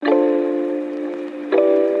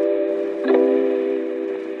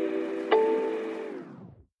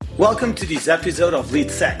Welcome to this episode of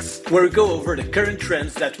Lead Sex, where we go over the current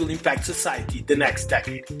trends that will impact society the next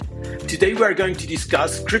decade. Today we are going to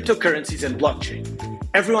discuss cryptocurrencies and blockchain.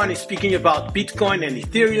 Everyone is speaking about Bitcoin and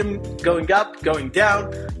Ethereum going up, going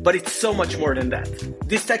down, but it's so much more than that.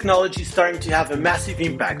 This technology is starting to have a massive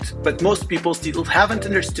impact, but most people still haven't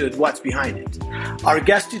understood what's behind it. Our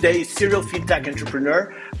guest today is serial fintech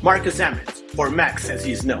entrepreneur Marcus Emmett, or Max as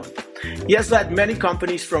he is known. He has led many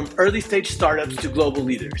companies from early-stage startups to global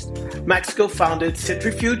leaders. Max co-founded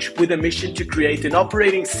Centrifuge with a mission to create an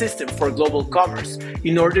operating system for global commerce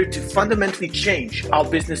in order to fundamentally change how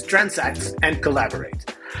business transacts and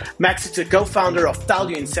collaborate. Max is a co-founder of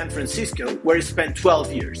Thalia in San Francisco, where he spent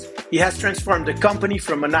 12 years. He has transformed the company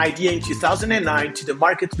from an idea in 2009 to the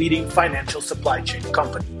market-leading financial supply chain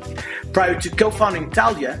company. Prior to co-founding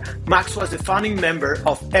Thalia, Max was a founding member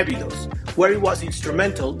of Ebidos, where he was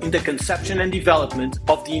instrumental in the conception and development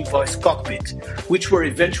of the Invoice Cockpit, which were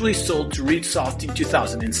eventually sold to Readsoft in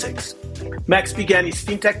 2006. Max began his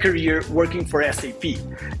fintech career working for SAP,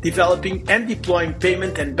 developing and deploying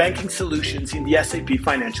payment and banking solutions in the SAP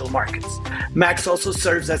financial markets. Max also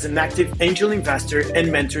serves as an active angel investor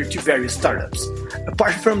and mentor to various startups.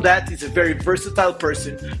 Apart from that, he's a very versatile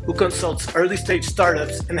person who consults early-stage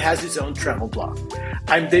startups and has his own travel blog.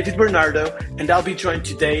 I'm David Bernardo, and I'll be joined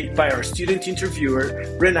today by our student interviewer,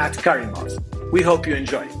 Renat Karimov. We hope you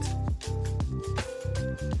enjoy it.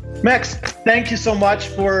 Max, thank you so much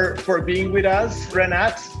for being with us.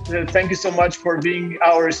 Renat, thank you so much for being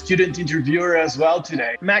our student interviewer as well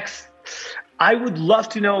today. Max, I would love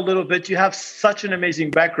to know a little bit. You have such an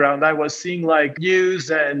amazing background. I was seeing like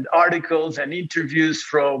news and articles and interviews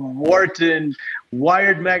from Wharton,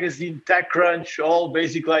 Wired Magazine, TechCrunch, all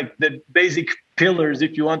basic like the basic pillars,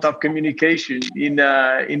 if you want, of communication in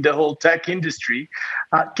the whole tech industry.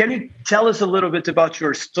 Can you tell us a little bit about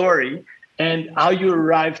your story and how you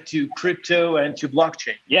arrived to crypto and to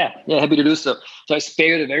blockchain? Yeah, happy to do so. So I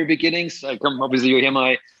spare the very beginnings. Obviously, you hear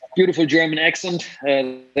my beautiful German accent.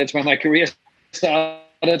 That's where my career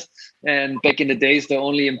started. And back in the days, the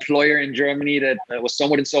only employer in Germany that was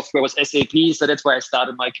somewhat in software was SAP. So that's where I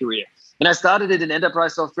started my career. And I started it in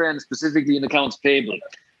enterprise software and specifically in accounts payable.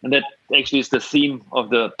 And that actually is the theme of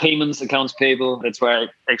the payments, accounts payable. That's where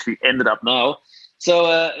I actually ended up now. So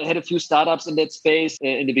I had a few startups in that space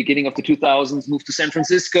in the beginning of the 2000s, moved to San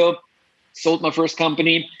Francisco, sold my first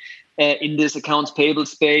company in this accounts payable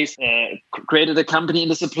space, created a company in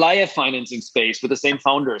the supplier financing space with the same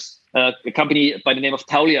founders, a company by the name of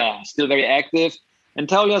Thalia, still very active. And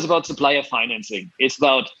Thalia is about supplier financing. It's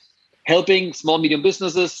about helping small, medium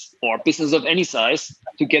businesses or businesses of any size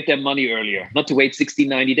to get their money earlier, not to wait 60,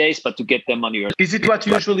 90 days, but to get their money earlier. Is it what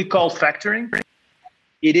you usually call factoring?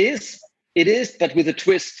 It is, but with a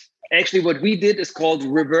twist. Actually, what we did is called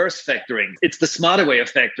reverse factoring. It's the smarter way of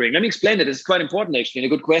factoring. Let me explain it. It's quite important, actually,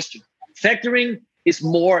 and a good question. Factoring is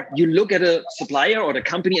more, you look at a supplier or the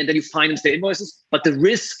company and then you finance their invoices, but the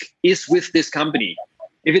risk is with this company.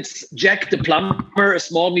 If it's Jack the plumber, a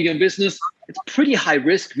small, medium business, it's pretty high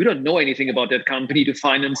risk. We don't know anything about that company to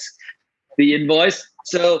finance the invoice.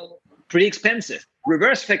 So pretty expensive.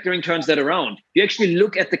 Reverse factoring turns that around. You actually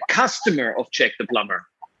look at the customer of Jack the plumber.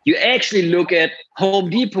 You actually look at Home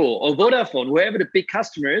Depot or Vodafone, wherever the big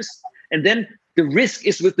customer is, and then the risk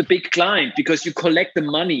is with the big client because you collect the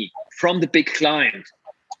money from the big client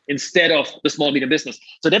instead of the small, medium business.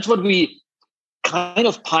 So that's what we kind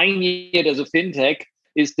of pioneered as a fintech,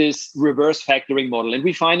 is this reverse factoring model. And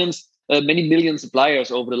we finance many million suppliers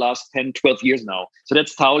over the last 10, 12 years now. So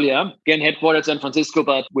that's Thalia, again, headquartered in San Francisco,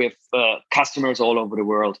 but with customers all over the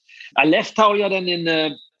world. I left Thalia then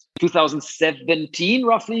in 2017,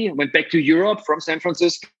 roughly, went back to Europe from San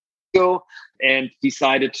Francisco and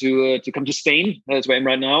decided to come to Spain. That's where I am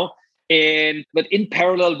right now. But in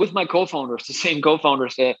parallel with my co-founders, the same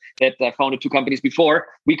co-founders that I founded two companies before,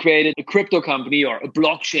 we created a crypto company or a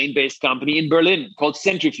blockchain-based company in Berlin called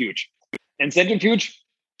Centrifuge. And Centrifuge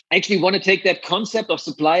actually want to take that concept of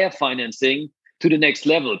supplier financing to the next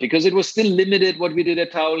level because it was still limited what we did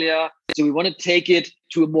at Thalia. So we want to take it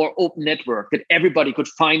to a more open network that everybody could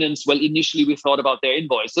finance. Well, initially we thought about their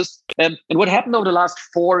invoices. And what happened over the last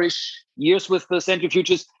 4-ish years with the Centrifuge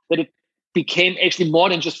is that it became actually more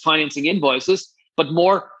than just financing invoices, but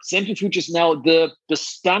more Centrifuge is now the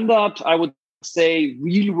standard, I would say,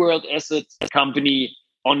 real world asset company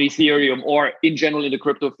on Ethereum or in general in the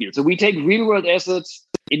crypto field. So we take real world assets,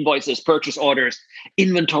 invoices, purchase orders,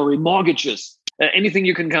 inventory, mortgages, anything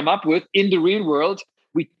you can come up with in the real world.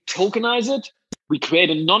 We tokenize it. We create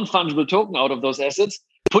a non-fungible token out of those assets,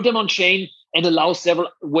 put them on chain, and allow several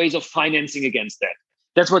ways of financing against that.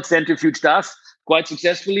 That's what Centrifuge does quite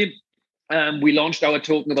successfully. We launched our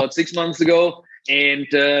token about 6 months ago, and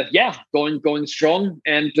going strong.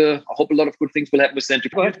 And I hope a lot of good things will happen with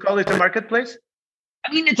Centrifuge. You'd call it a marketplace?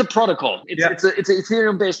 I mean, it's a protocol. It's an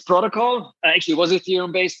Ethereum-based protocol. Actually, it was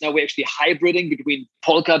Ethereum-based. Now we're actually hybriding between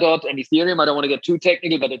Polkadot and Ethereum. I don't want to get too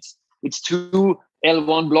technical, but it's two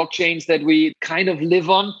L1 blockchains that we kind of live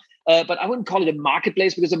on. But I wouldn't call it a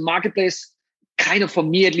marketplace, because a marketplace kind of, for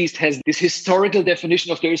me at least, has this historical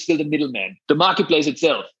definition of there is still the middleman, the marketplace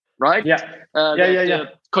itself, right? Yeah.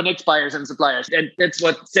 Connects buyers and suppliers. And that's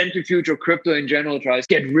what Centrifuge or crypto in general tries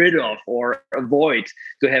to get rid of or avoid,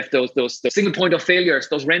 to have those single point of failures,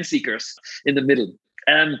 those rent seekers in the middle.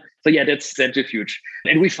 That's Centrifuge.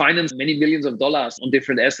 And we finance many millions of dollars on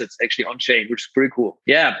different assets actually on chain, which is pretty cool.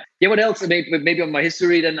 Yeah. What else? Maybe on my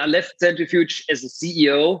history, then I left Centrifuge as a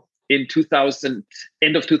CEO in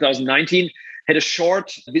end of 2019, had a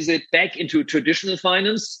short visit back into traditional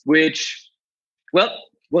finance, which,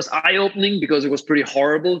 was eye-opening, because it was pretty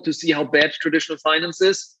horrible to see how bad traditional finance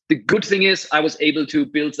is. The good thing is I was able to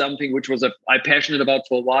build something which was I'm passionate about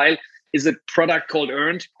for a while, is a product called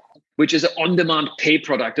Earned, which is an on-demand pay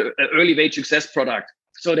product, an early wage success product,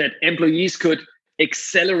 so that employees could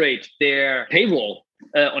accelerate their payroll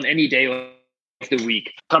on any day of the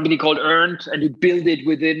week. Company called Earned, and we build it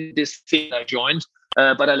within this thing I joined,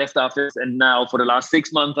 but I left after. And now for the last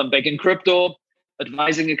 6 months, I'm back in crypto,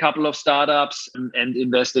 advising a couple of startups and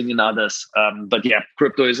investing in others.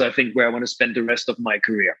 Crypto is, I think, where I want to spend the rest of my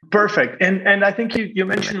career. Perfect. And I think you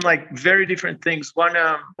mentioned like very different things. One,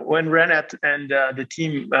 when Renat and the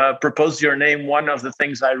team proposed your name, one of the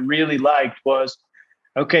things I really liked was,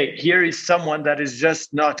 okay, here is someone that is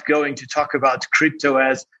just not going to talk about crypto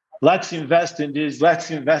as let's invest in this,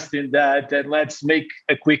 let's invest in that, and let's make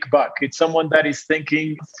a quick buck. It's someone that is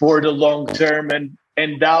thinking for the long term, and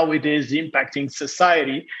how it is impacting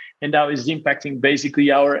society, and how it's impacting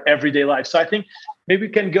basically our everyday life. So I think maybe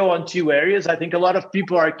we can go on two areas. I think a lot of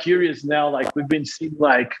people are curious now, like we've been seeing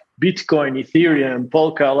like Bitcoin, Ethereum,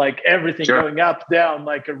 Polka, like everything going up, down,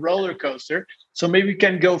 like a roller coaster. So maybe we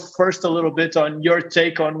can go first a little bit on your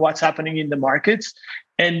take on what's happening in the markets,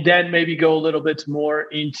 and then maybe go a little bit more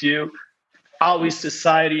into how is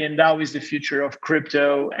society and how is the future of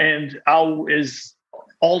crypto, and how is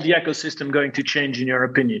all the ecosystem going to change in your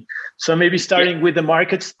opinion. So maybe starting with the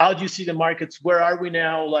markets, how do you see the markets? Where are we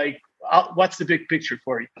now? Like, what's the big picture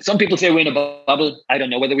for you? Some people say we're in a bubble. I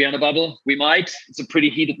don't know whether we're in a bubble. We might. It's a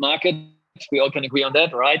pretty heated market. We all can agree on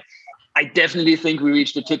that, right? I definitely think we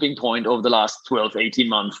reached a tipping point over the last 12, 18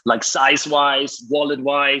 months, like size-wise,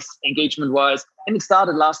 wallet-wise, engagement-wise. And it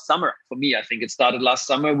started last summer. For me, I think it started last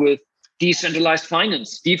summer with decentralized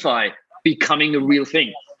finance, DeFi, becoming a real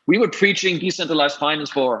thing. We were preaching decentralized finance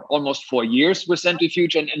for almost 4 years with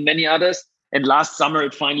Centrifuge and many others. And last summer,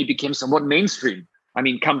 it finally became somewhat mainstream. I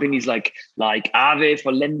mean, companies like Aave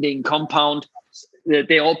for lending, Compound,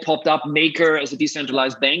 they all popped up, Maker as a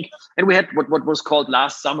decentralized bank. And we had what was called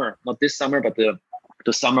last summer, not this summer, but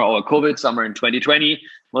the summer or COVID summer in 2020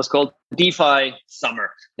 was called DeFi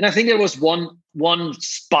summer. And I think there was one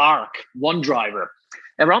spark, one driver.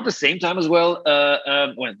 Around the same time as well,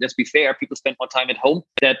 let's be fair, people spent more time at home.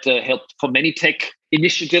 That helped for many tech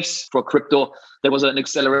initiatives for crypto. There was an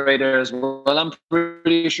accelerator as well, I'm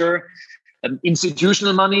pretty sure.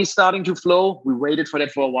 Institutional money is starting to flow. We waited for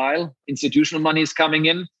that for a while. Institutional money is coming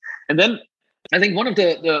in. And then I think one of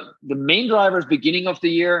the main drivers beginning of the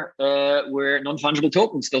year were non-fungible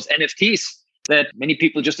tokens, those NFTs that many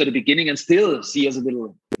people just at the beginning and still see as a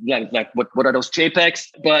little, like what are those JPEGs?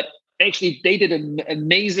 But actually, they did an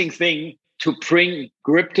amazing thing to bring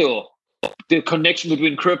crypto, the connection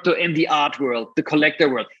between crypto and the art world, the collector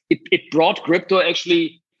world. It brought crypto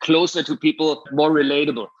actually closer to people, more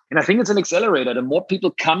relatable. And I think it's an accelerator. The more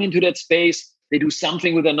people come into that space, they do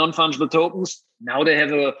something with their non-fungible tokens. Now they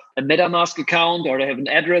have a MetaMask account, or they have an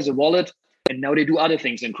address, a wallet, and now they do other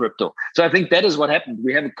things in crypto. So I think that is what happened.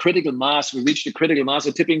 We have a critical mass. We reached a critical mass,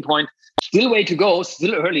 a tipping point. Still way to go,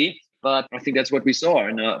 still early. But I think that's what we saw.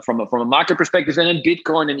 And from a market perspective, and then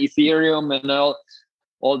Bitcoin and Ethereum and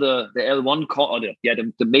all the L1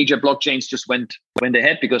 the major blockchains just went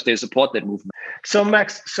ahead because they support that movement. So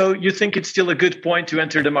Max, so you think it's still a good point to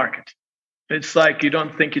enter the market? It's like you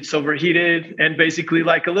don't think it's overheated, and basically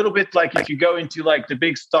like a little bit like if you go into like the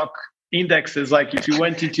big stock indexes, like if you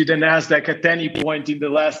went into the Nasdaq at any point in the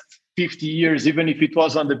last 50 years, even if it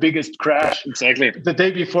was on the biggest crash, exactly the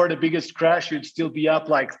day before the biggest crash, you'd still be up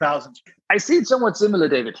like thousands. I see it somewhat similar,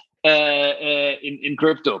 David, in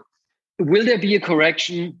crypto. Will there be a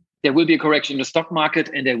correction? There will be a correction in the stock market,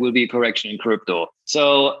 and there will be a correction in crypto.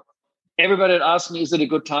 So everybody that asks me, is it a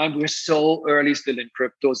good time? We're so early still in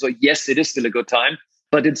crypto. So yes, it is still a good time.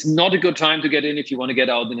 but it's not a good time to get in if you want to get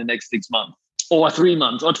out in the next 6 months or 3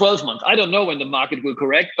 months or 12 months. I don't know when the market will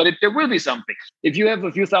correct, but there will be something. If you have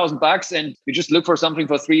a few $1,000 and you just look for something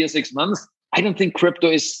for 3 or 6 months, I don't think crypto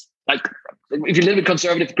is like, if you're a little bit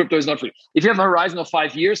conservative, crypto is not free. If you have a horizon of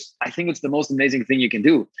 5 years, I think it's the most amazing thing you can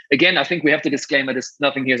do. Again, I think we have to disclaimer this,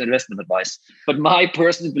 nothing here is investment advice. But my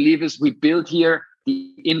personal belief is we build here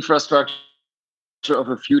the infrastructure of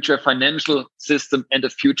a future financial system and a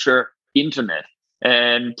future internet.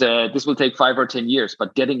 And this will take 5 or 10 years,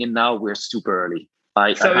 but getting in now, we're super early.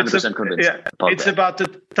 I'm 100% convinced. It's about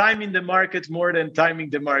the timing the market more than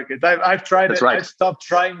timing the market. I've tried it. Right. I stopped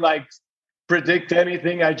trying predict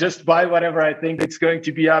anything. I just buy whatever I think it's going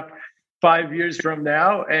to be up 5 years from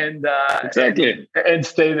now and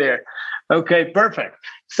stay there. Okay, perfect.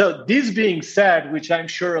 So this being said, which I'm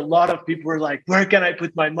sure a lot of people were like, where can I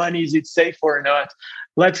put my money? Is it safe or not?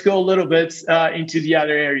 Let's go a little bit into the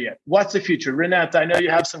other area. What's the future? Renat, I know you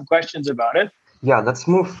have some questions about it. Yeah, let's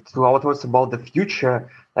move to our thoughts about the future.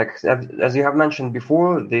 Like, as you have mentioned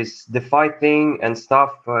before, this DeFi thing and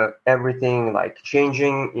stuff, everything like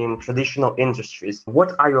changing in traditional industries.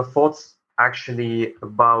 What are your thoughts actually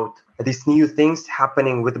about these new things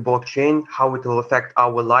happening with blockchain, how it will affect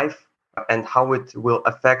our life and how it will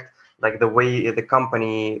affect like the way the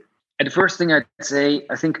company? And the first thing I'd say,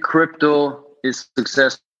 I think crypto is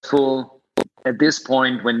successful at this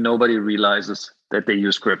point when nobody realizes that they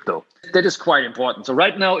use crypto. That is quite important. So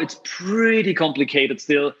right now it's pretty complicated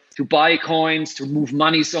still to buy coins, to move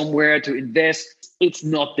money somewhere, to invest. It's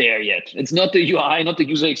not there yet. It's not the UI, not the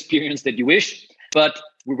user experience that you wish, but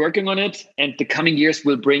we're working on it. And the coming years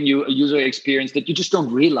will bring you a user experience that you just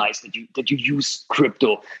don't realize that you use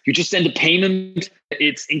crypto. You just send a payment.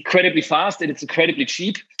 It's incredibly fast and it's incredibly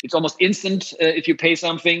cheap. It's almost instant if you pay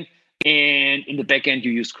something. And in the back end,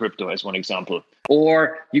 you use crypto as one example.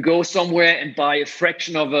 Or you go somewhere and buy a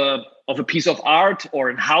fraction of a piece of art or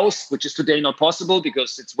a house, which is today not possible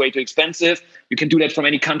because it's way too expensive. You can do that from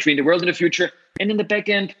any country in the world in the future. And in the back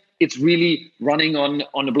end, it's really running on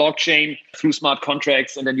a blockchain through smart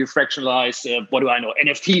contracts. And then you fractionalize,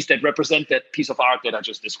 NFTs that represent that piece of art that I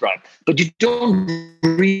just described. But you don't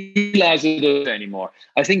realize it anymore.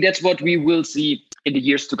 I think that's what we will see in the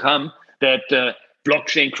years to come, that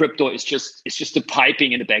blockchain crypto is just the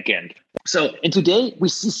piping in the back end. So, and today we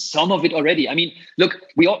see some of it already. I mean, look,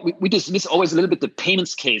 we dismiss always a little bit the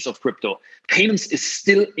payments case of crypto. Payments is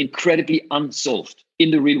still incredibly unsolved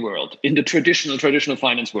in the real world, in the traditional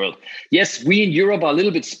finance world. Yes, we in Europe are a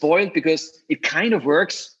little bit spoiled because it kind of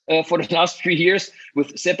works for the last few years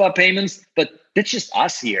with SEPA payments, but that's just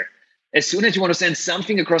us here. As soon as you want to send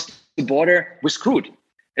something across the border, we're screwed.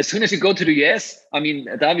 As soon as you go to the US, I mean,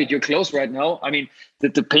 David, you're close right now. I mean,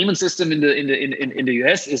 the payment system in the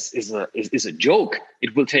US is a joke.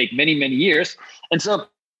 It will take many years, and so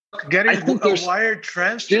getting a wire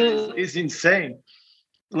transfer is insane.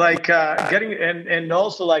 Like getting and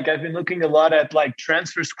also like I've been looking a lot at like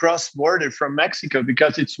transfers cross border from Mexico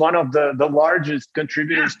because it's one of the largest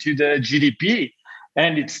contributors to the GDP,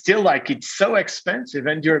 and it's still like it's so expensive,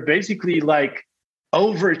 and you're basically like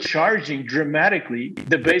overcharging dramatically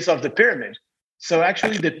the base of the pyramid. So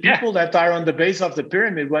actually the people that are on the base of the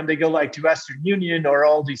pyramid, when they go like to Western Union or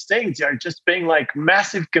all these things, are just paying like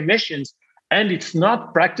massive commissions, and it's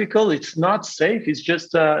not practical. It's not safe. It's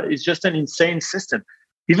just an insane system.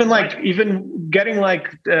 Even getting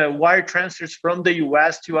like wire transfers from the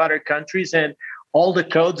US to other countries and all the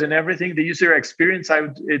codes and everything, the user experience,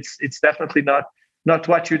 it's definitely not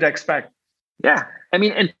what you'd expect. Yeah. I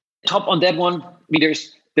mean, and top on that one, I mean,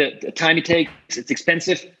 there's the time it takes, it's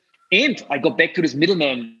expensive. And I go back to this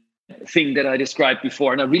middleman thing that I described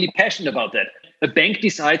before, and I'm really passionate about that. A bank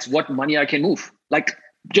decides what money I can move. Like,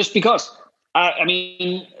 just because. I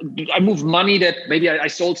mean, I move money that maybe I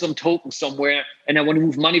sold some tokens somewhere, and I want to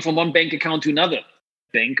move money from one bank account to another.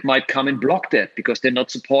 Bank might come and block that because they're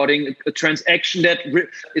not supporting a transaction that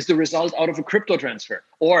is the result out of a crypto transfer.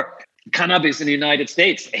 Or cannabis in the United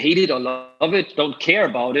States, hate it or love it, don't care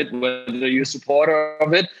about it, whether you're a supporter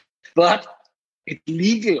of it, but it's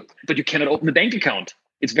legal, but you cannot open a bank account.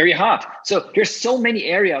 It's very hard. So there's so many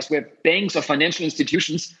areas where banks or financial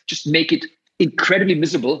institutions just make it incredibly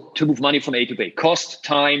miserable to move money from A to B. Cost,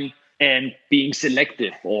 time, and being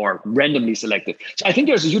selective or randomly selective. So I think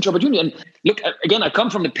there's a huge opportunity. And look, again, I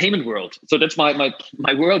come from the payment world. So that's my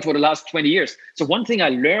world for the last 20 years. So one thing I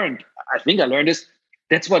learned is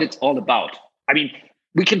that's what it's all about. I mean,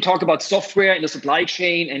 we can talk about software in the supply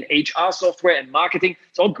chain and HR software and marketing.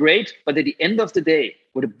 It's all great. But at the end of the day,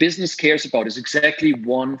 what a business cares about is exactly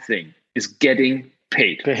one thing, is getting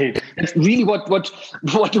paid. That's really what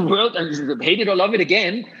the world, and hate it or love it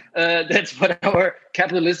again, that's what our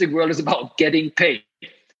capitalistic world is about, getting paid.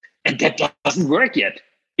 And that doesn't work yet.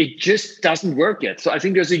 It just doesn't work yet. So I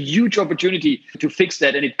think there's a huge opportunity to fix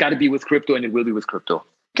that, and it got to be with crypto, and it will be with crypto.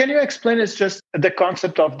 Can you explain us just the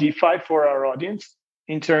concept of DeFi for our audience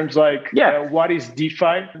in terms like what is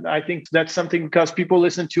DeFi? I think that's something because people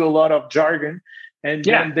listen to a lot of jargon and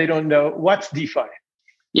then they don't know what's DeFi.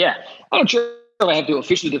 Yeah, I'm not sure if I have the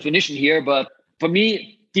official definition here, but for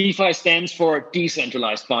me, DeFi stands for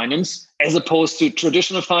decentralized finance as opposed to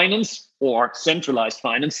traditional finance or centralized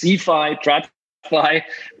finance, CeFi, TradFi,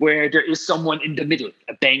 where there is someone in the middle,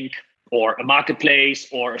 a bank or a marketplace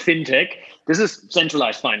or a fintech. This is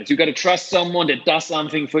centralized finance. You got to trust someone that does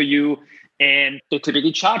something for you, and they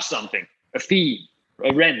typically charge something, a fee,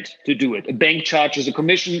 a rent to do it. A bank charges a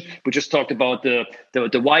commission. We just talked about the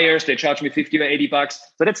wires. They charge me $50 or $80.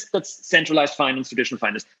 So that's centralized finance, traditional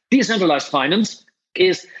finance. Decentralized finance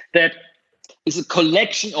is a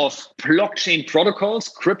collection of blockchain protocols,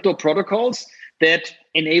 crypto protocols that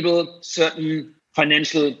enable certain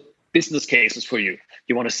financial business cases for you.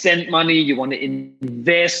 You want to send money, you want to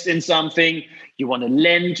invest in something, you want to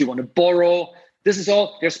lend, you want to borrow. This is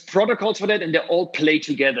all, there's protocols for that, and they all play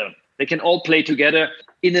together. They can all play together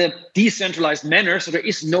in a decentralized manner. So there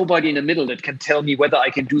is nobody in the middle that can tell me whether I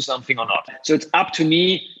can do something or not. So it's up to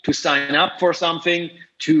me to sign up for something,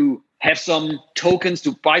 to have some tokens,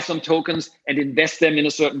 to buy some tokens and invest them in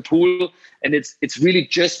a certain pool. And it's really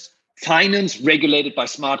just finance regulated by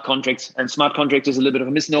smart contracts. And smart contracts is a little bit of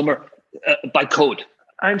a misnomer, by code.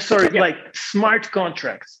 I'm sorry, like smart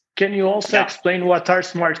contracts. Can you also explain what are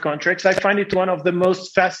smart contracts? I find it one of the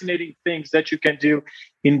most fascinating things that you can do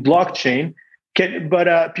in blockchain.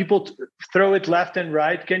 But people throw it left and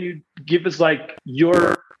right. Can you give us like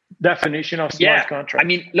your definition of smart contract? I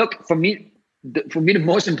mean, look, for me, the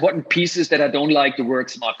most important piece is that I don't like the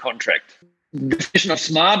word smart contract. The definition of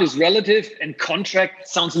smart is relative, and contract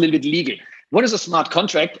sounds a little bit legal. What is a smart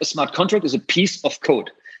contract? A smart contract is a piece of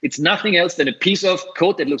code. It's nothing else than a piece of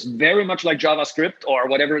code that looks very much like JavaScript or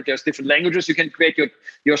whatever. There's different languages you can create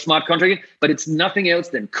your smart contract in, but it's nothing else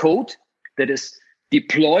than code that is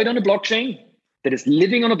deployed on a blockchain, that is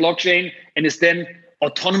living on a blockchain, and is then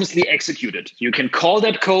autonomously executed. You can call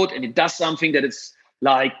that code and it does something that is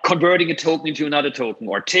like converting a token into another token,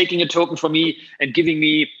 or taking a token from me and giving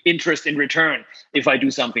me interest in return if I do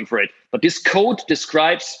something for it. But this code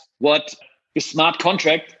describes what the smart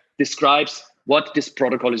contract describes what this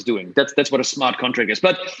protocol is doing. That's what a smart contract is.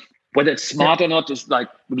 But whether it's smart or not is like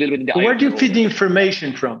a little bit in the eye. Where do you feed the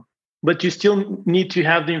information from? But you still need to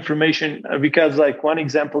have the information because like one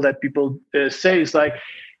example that people say is like,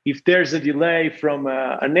 if there's a delay from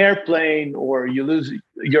an airplane or you lose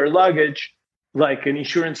your luggage, like an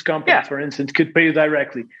insurance company, for instance, could pay you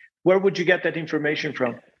directly. Where would you get that information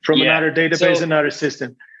from? From another database, another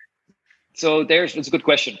system? So it's a good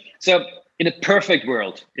question. So in a perfect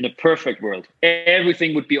world,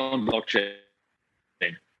 everything would be on blockchain.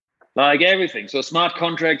 Like everything. So smart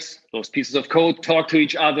contracts, those pieces of code talk to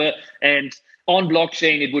each other, and on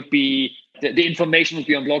blockchain, it would be the information would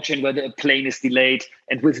be on blockchain whether a plane is delayed.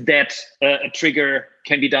 And with that, a trigger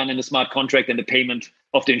can be done in a smart contract and the payment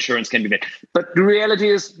of the insurance can be made. But the reality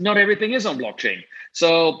is not everything is on blockchain.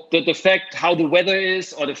 So the fact how the weather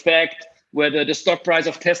is, or the fact whether the stock price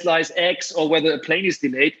of Tesla is X or whether a plane is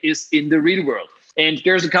delayed is in the real world. And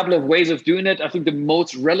there's a couple of ways of doing it. I think the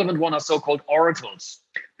most relevant one are so-called oracles.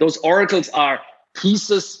 Those oracles are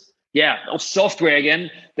pieces, of software again,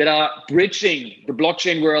 that are bridging the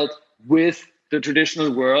blockchain world with the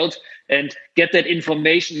traditional world and get that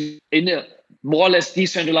information in a more or less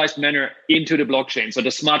decentralized manner into the blockchain. So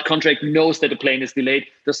the smart contract knows that the plane is delayed.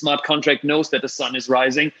 The smart contract knows that the sun is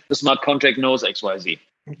rising. The smart contract knows XYZ.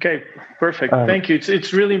 Okay, perfect. Thank you.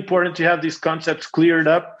 It's really important to have these concepts cleared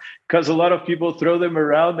up because a lot of people throw them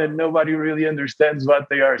around and nobody really understands what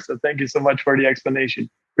they are. So thank you so much for the explanation.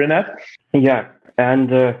 Renat? Yeah,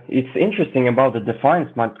 and it's interesting about the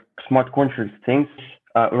defined smart contract things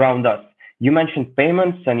around us. You mentioned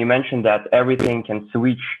payments, and you mentioned that everything can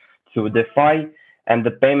switch to DeFi and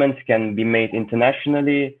the payments can be made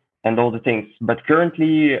internationally and all the things. But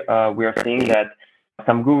currently, we are seeing that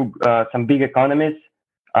some big economies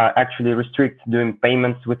actually restrict doing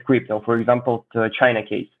payments with crypto. For example, the China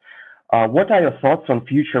case. What are your thoughts on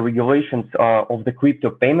future regulations of the crypto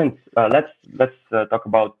payments? Let's talk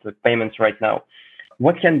about the payments right now.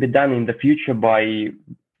 What can be done in the future by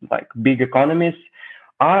like big economies?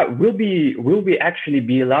 Will we actually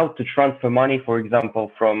be allowed to transfer money, for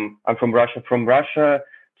example, from Russia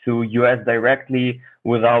to US directly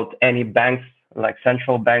without any banks, like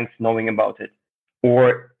central banks, knowing about it?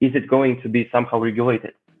 or is it going to be somehow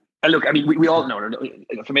regulated? Look, I mean, we all know,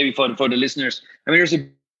 maybe for the listeners, I mean, there's a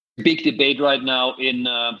big debate right now in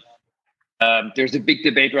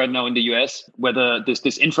the US whether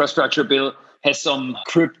this infrastructure bill has some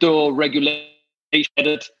crypto regulation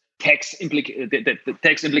added tax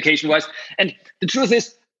implication wise. And the truth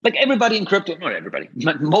is, like everybody in crypto, not everybody,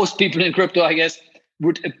 but most people in crypto, I guess,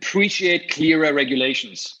 would appreciate clearer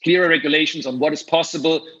regulations on what is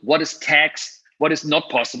possible, what is taxed, what is not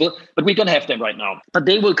possible. But we don't have them right now. But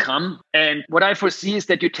they will come. And what I foresee is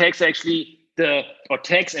that you tax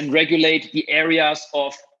and regulate the areas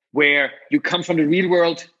of where you come from the real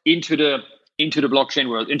world into the blockchain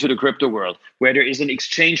world, into the crypto world, where there is an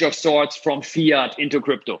exchange of sorts from fiat into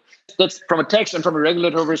crypto. That's from a tax and from a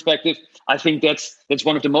regulatory perspective. I think that's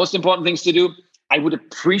one of the most important things to do. I would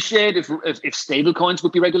appreciate if stable coins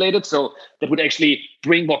would be regulated. So that would actually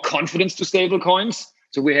bring more confidence to stable coins.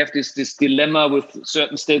 So we have this dilemma with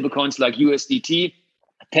certain stable coins like USDT,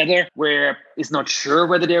 Tether, where it's not sure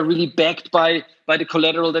whether they're really backed by the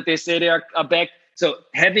collateral that they say they are backed. So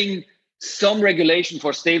having some regulation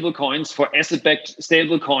for stable coins, for asset-backed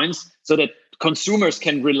stable coins, so that consumers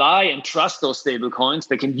can rely and trust those stable coins,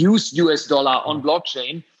 they can use US dollar on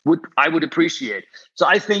blockchain, I would appreciate. So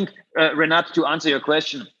I think, Renat, to answer your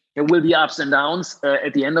question, there will be ups and downs.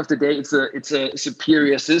 At the end of the day, it's a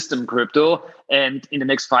superior system, crypto. And in the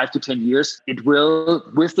next 5 to 10 years, it will,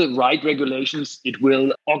 with the right regulations, it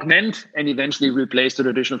will augment and eventually replace the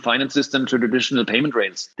traditional finance system, traditional payment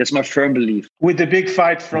rails. That's my firm belief. With the big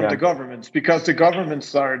fight from the governments, because the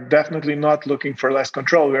governments are definitely not looking for less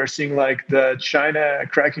control. We're seeing like the China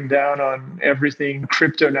cracking down on everything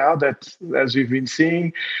crypto now, that as we've been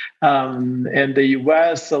seeing, and the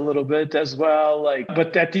US a little bit as well.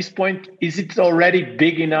 But at this point, is it already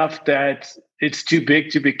big enough that it's too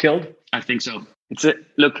big to be killed? I think so.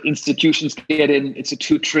 Institutions get in. It's a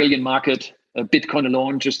 2 trillion market. Bitcoin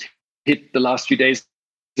alone just hit the last few days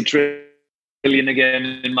 $1 trillion again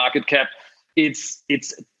in market cap. It's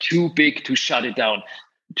too big to shut it down.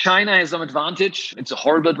 China has some advantage. It's a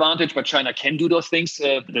horrible advantage, but China can do those things.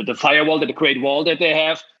 The firewall, the Great Wall that they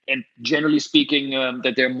have, and generally speaking,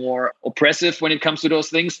 that they're more oppressive when it comes to those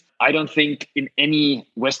things. I don't think in any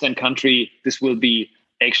Western country this will be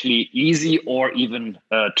actually easy or even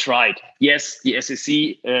tried. Yes, the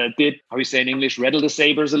SEC did, how you say in English, rattle the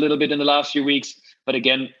sabers a little bit in the last few weeks. But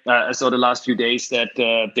again, I saw the last few days that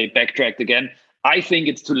they backtracked again. I think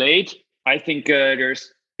it's too late. I think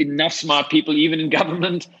there's enough smart people, even in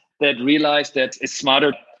government, that realize that it's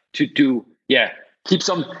smarter to keep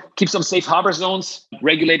some safe harbor zones,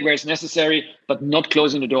 regulate where it's necessary, but not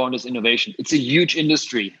closing the door on this innovation. It's a huge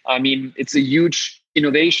industry. I mean, it's a huge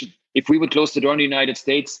innovation. If we would close the door in the United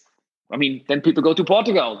States, I mean, then people go to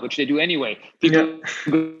Portugal, which they do anyway. People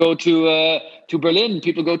go to Berlin.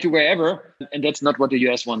 People go to wherever, and that's not what the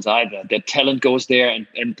US wants either. That talent goes there and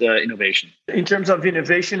innovation. In terms of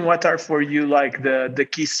innovation, what are for you like the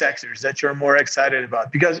key sectors that you're more excited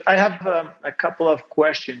about? Because I have a couple of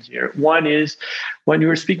questions here. One is, when you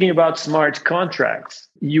were speaking about smart contracts,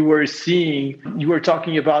 you were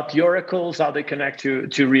talking about the oracles, how they connect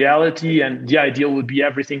to reality, and the ideal would be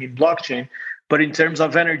everything in blockchain. But in terms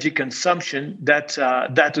of energy consumption,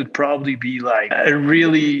 that would probably be like a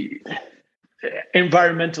really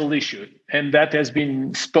environmental issue. And that has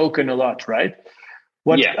been spoken a lot, right?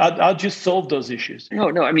 How do you solve those issues?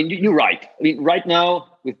 No, I mean, you're right. I mean, right now,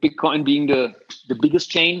 with Bitcoin being the biggest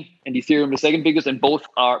chain and Ethereum the second biggest, and both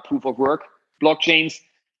are proof of work blockchains,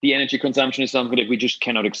 the energy consumption is something that we just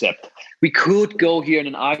cannot accept. We could go here in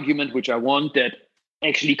an argument, which I want, that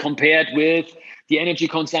actually compared with the energy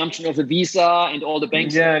consumption of the Visa and all the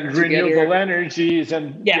banks. Yeah, and renewable energies.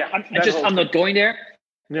 And I'm not going there.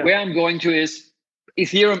 Yeah. Where I'm going to is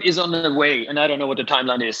Ethereum is on the way, and I don't know what the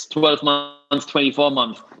timeline is, 12 months, 24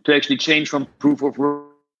 months, to actually change from proof of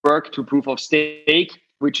work to proof of stake,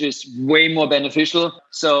 which is way more beneficial.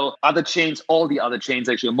 So other chains, all the other chains,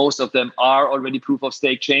 actually, most of them are already proof of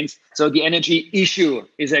stake chains. So the energy issue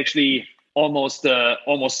is actually almost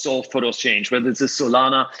solved for those chains, whether it's a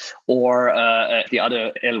Solana or the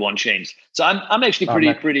other L1 chains. So I'm actually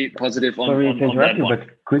pretty positive on that one.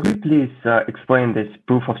 But could you please explain this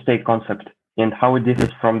proof of stake concept and how it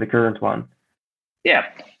differs from the current one? Yeah,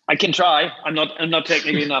 I can try. I'm not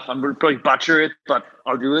technical enough. I'm probably butcher it, but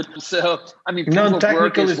I'll do it. So I mean,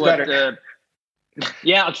 non-technical is better.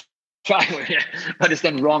 I'll try, but it's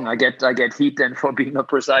then wrong. I get heat then for being not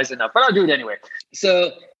precise enough, but I'll do it anyway.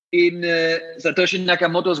 So in Satoshi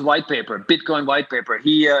Nakamoto's white paper, Bitcoin white paper,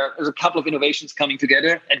 there's a couple of innovations coming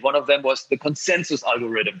together, and one of them was the consensus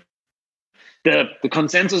algorithm. The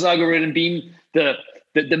consensus algorithm being the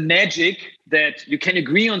the magic that you can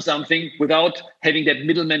agree on something without having that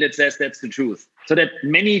middleman that says that's the truth. So that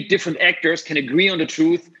many different actors can agree on the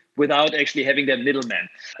truth without actually having that middleman.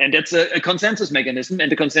 And that's a consensus mechanism.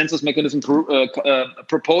 And the consensus mechanism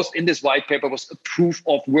proposed in this white paper was a proof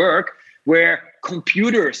of work, where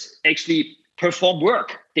computers actually perform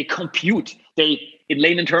work. They compute. In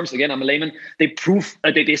layman terms, again, I'm a layman, they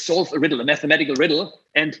solve a riddle, a mathematical riddle.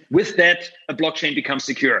 And with that, a blockchain becomes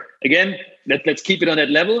secure. Again, let's keep it on that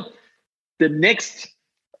level. There's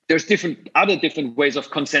other different ways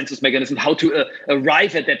of consensus mechanism, how to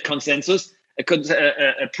arrive at that consensus.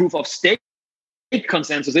 A proof of stake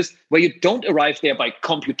consensus is where you don't arrive there by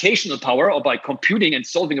computational power or by computing and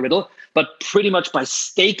solving a riddle, but pretty much by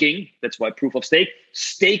staking. That's why proof of stake,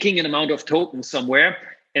 staking an amount of tokens somewhere,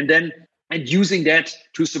 and using that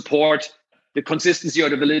to support the consistency or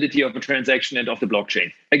the validity of a transaction and of the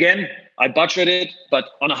blockchain. Again, I butchered it, but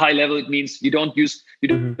on a high level, it means you don't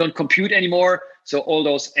compute anymore. So all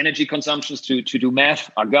those energy consumptions to do math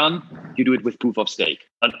are gone. You do it with proof of stake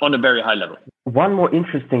on a very high level. One more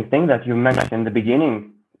interesting thing that you mentioned in the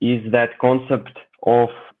beginning is that concept of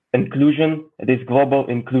inclusion, this global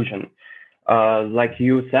inclusion. Like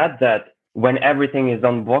you said, that when everything is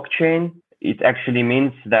on blockchain, it actually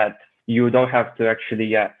means that you don't have to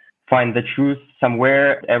actually find the truth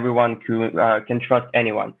somewhere. Everyone can trust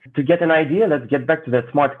anyone. To get an idea, let's get back to the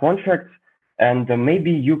smart contracts. And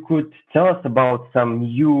maybe you could tell us about some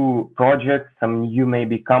new projects, some new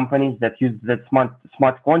maybe companies that use that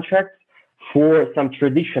smart contracts for some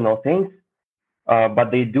traditional things,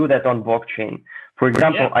 but they do that on blockchain. For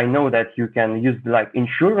example, I know that you can use like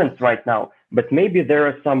insurance right now, but maybe there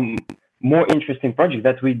are some more interesting projects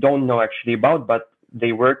that we don't know actually about, but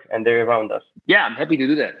they work and they're around us. Yeah, I'm happy to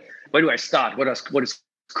do that. Where do I start? What is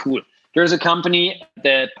cool? There's a company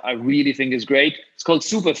that I really think is great. It's called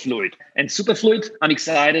Superfluid. And Superfluid, I'm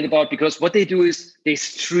excited about because what they do is they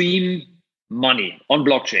stream money on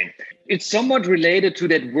blockchain. It's somewhat related to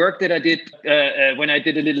that work that I did when I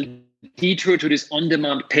did a little detour to this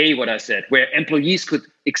on-demand pay, what I said, where employees could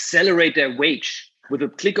accelerate their wage with a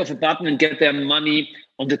click of a button and get their money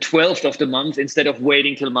on the 12th of the month instead of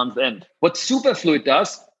waiting till month end. What Superfluid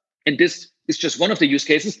does, and this is just one of the use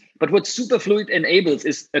cases, but what Superfluid enables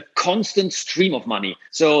is a constant stream of money.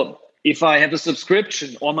 So if I have a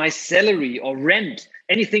subscription or my salary or rent,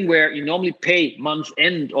 anything where you normally pay month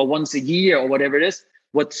end or once a year or whatever it is,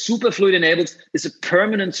 what Superfluid enables is a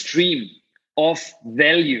permanent stream of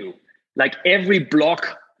value. Like every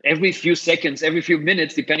block, every few seconds, every few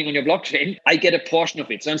minutes, depending on your blockchain, I get a portion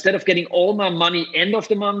of it. So instead of getting all my money end of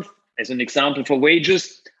the month, as an example for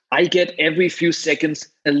wages, I get every few seconds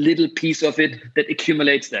a little piece of it that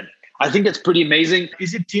accumulates then. I think that's pretty amazing.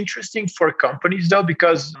 Is it interesting for companies though?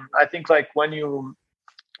 Because I think like when you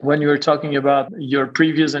were talking about your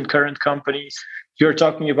previous and current companies, you're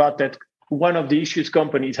talking about that one of the issues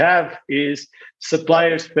companies have is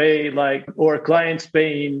suppliers pay or clients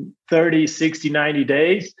pay in 30, 60, 90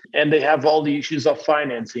 days, and they have all the issues of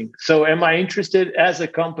financing. So am I interested as a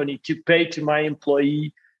company to pay to my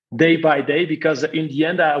employee day by day? Because in the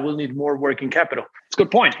end, I will need more working capital. It's a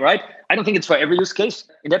good point, right? I don't think it's for every use case.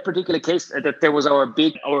 In that particular case, that there was our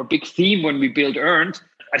big theme when we built Earned.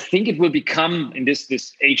 I think it will become in this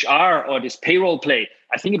HR or this payroll play.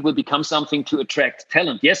 I think it will become something to attract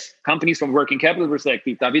talent. Yes, companies from working capital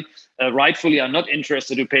perspective, David, rightfully are not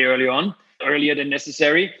interested to pay earlier than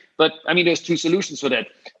necessary. But I mean, there's two solutions for that.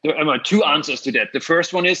 There are two answers to that. The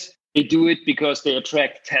first one is they do it because they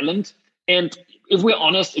attract talent. And if we're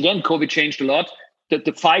honest, again, COVID changed a lot.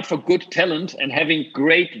 The fight for good talent and having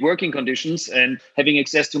great working conditions and having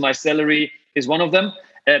access to my salary is one of them.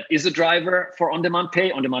 Is a driver for on-demand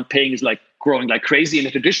pay. On-demand paying is like growing like crazy in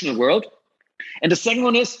the traditional world. And the second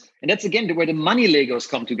one is, and that's again where the money Legos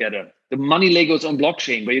come together. The money Legos on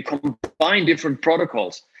blockchain, where you combine different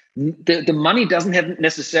protocols. The money doesn't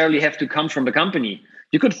necessarily have to come from the company.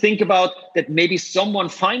 You could think about that maybe someone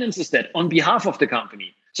finances that on behalf of the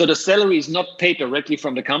company. So the salary is not paid directly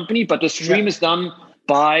from the company, but the stream is done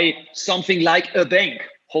by something like a bank.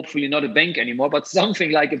 Hopefully not a bank anymore, but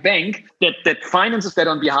something like a bank that finances that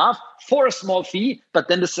on behalf for a small fee, but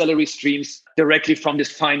then the salary streams directly from this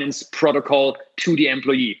finance protocol to the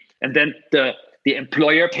employee. And then the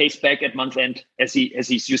employer pays back at month end as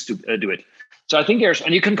he's used to do it. So I think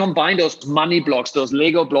and you can combine those money blocks, those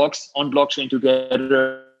Lego blocks on blockchain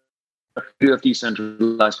together to have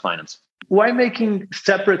decentralized finance. Why making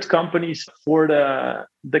separate companies for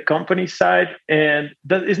the company side? And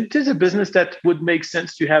isn't this a business that would make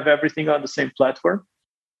sense to have everything on the same platform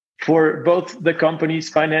for both the companies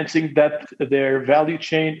financing that their value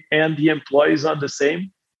chain and the employees on the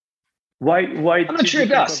same? Why I'm not sure it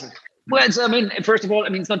does. Well, first of all,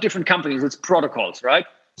 it's not different companies, it's protocols, right?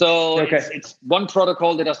 So it's one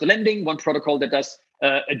protocol that does the lending, one protocol that does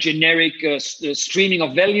a generic streaming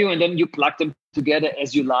of value, and then you plug them together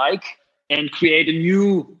as you like and create a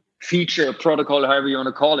new feature protocol, however you want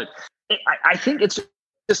to call it. I think it's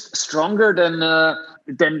just stronger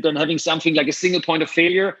than having something like a single point of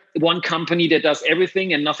failure, one company that does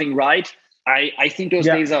everything and nothing right. I think those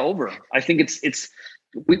days are over. I think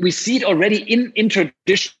we see it already in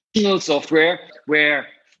traditional software where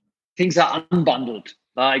things are unbundled.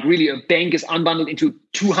 Like really a bank is unbundled into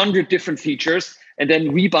 200 different features and then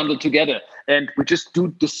rebundled together. And we just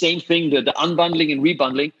do the same thing, the unbundling and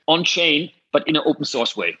rebundling on chain, but in an open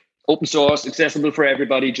source way. Open source, accessible for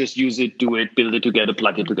everybody, just use it, do it, build it together,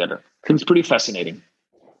 plug it together. I think it's pretty fascinating.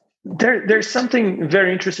 There's something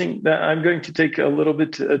very interesting that I'm going to take a little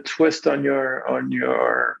bit a twist on your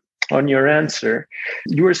answer.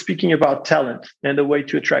 You were speaking about talent and the way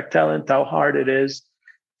to attract talent, how hard it is.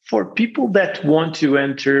 For people that want to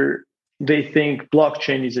enter, they think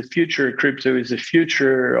blockchain is a future, crypto is a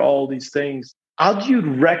future, all these things. How do you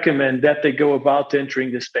recommend that they go about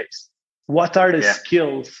entering the space? What are the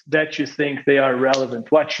skills that you think they are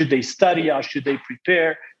relevant? What should they study? How should they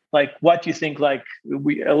prepare? Like, what do you think? Like,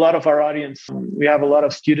 a lot of our audience, we have a lot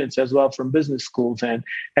of students as well from business schools, and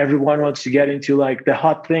everyone wants to get into like the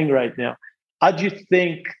hot thing right now. How do you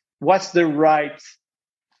think? What's the right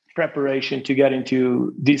preparation to get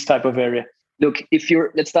into this type of area? Look,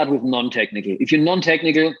 let's start with non-technical. If you're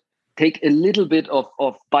non-technical, take a little bit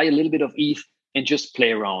buy a little bit of ETH and just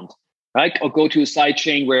play around, right? Or go to a side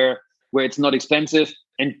chain where it's not expensive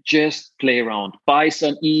and just play around. Buy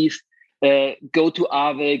some ETH, go to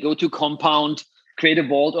Aave, go to Compound, create a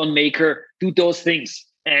vault on Maker, do those things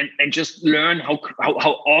and just learn how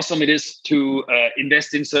awesome it is to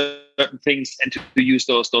invest in certain things and to use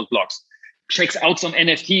those blocks. Check out some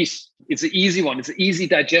NFTs. It's an easy one. It's an easy,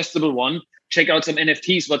 digestible one. Check out some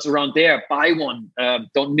NFTs, what's around there. Buy one.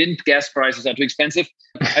 Don't mint. Gas prices are too expensive.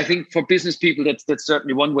 I think for business people, that's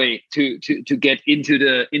certainly one way to get into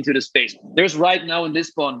the space. There's right now in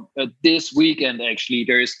Lisbon, this weekend, actually,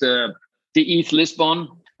 there is the ETH Lisbon,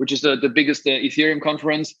 which is the biggest Ethereum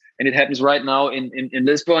conference. And it happens right now in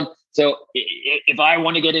Lisbon. So if I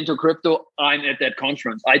want to get into crypto, I'm at that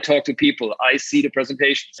conference. I talk to people. I see the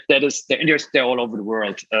presentations. They're all over the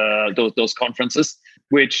world. Those conferences,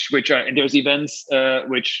 which are, and there's events,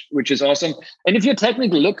 which is awesome. And if you're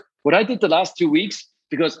technical, look what I did the last 2 weeks,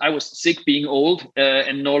 because I was sick being old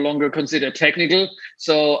and no longer considered technical.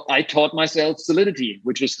 So I taught myself Solidity,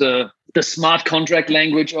 which is the smart contract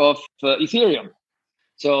language of Ethereum.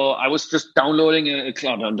 So I was just downloading a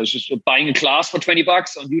cloud, just buying a class for $20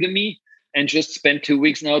 on Udemy, and just spent 2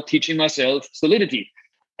 weeks now teaching myself Solidity.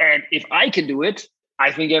 And if I can do it,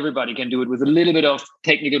 I think everybody can do it with a little bit of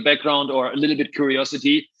technical background or a little bit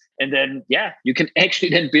curiosity. And then, you can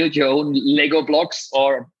actually then build your own Lego blocks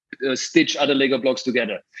or stitch other Lego blocks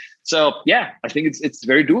together. So I think it's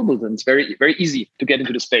very doable and it's very, very easy to get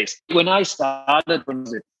into the space. When I started,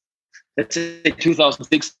 let's say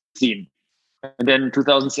 2016, and then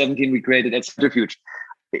 2017, we created at Centrifuge.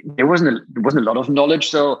 There wasn't a lot of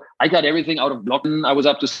knowledge, so I got everything out of blockchain. I was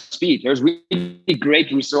up to speed. There's really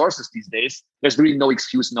great resources these days. There's really no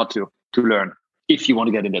excuse not to learn if you want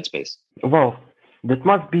to get in that space. Well, that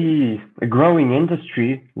must be a growing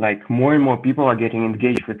industry. Like more and more people are getting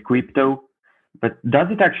engaged with crypto. But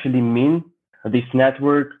does it actually mean this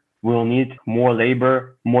network will need more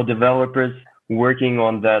labor, more developers working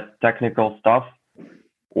on that technical stuff?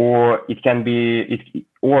 Or can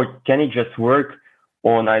it just work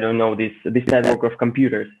on, I don't know, this network of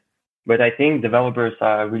computers? But I think developers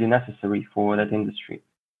are really necessary for that industry.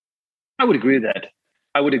 I would agree with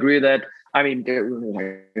that. I mean,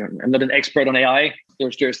 I'm not an expert on AI.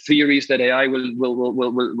 There's theories that AI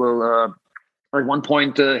will at one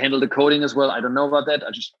point handle the coding as well. I don't know about that.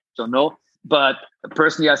 I just don't know. But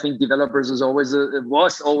personally, I think developers was always for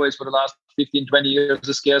the last 15, 20 years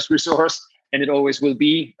a scarce resource. And it always will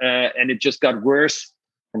be, and it just got worse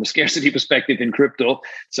from a scarcity perspective in crypto.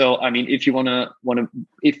 So, I mean, if you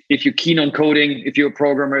if you're keen on coding, if you're a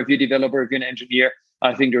programmer, if you're a developer, if you're an engineer,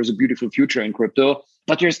 I think there's a beautiful future in crypto.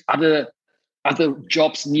 But there's other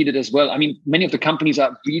jobs needed as well. I mean, many of the companies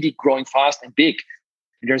are really growing fast and big.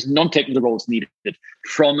 And there's non-technical roles needed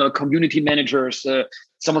from community managers.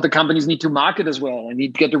 Some of the companies need to market as well and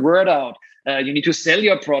need to get the word out. You need to sell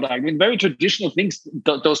your product. I mean, very traditional things,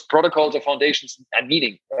 those protocols or foundations are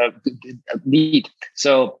need.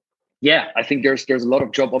 So, I think there's a lot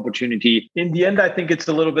of job opportunity. In the end, I think it's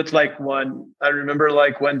a little bit like when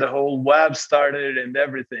the whole web started and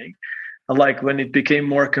everything. like when it became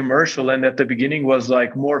more commercial, and at the beginning was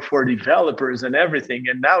like more for developers and everything,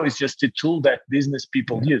 and now it's just a tool that business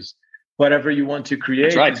people use. Whatever you want to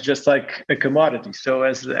create is just like a commodity. So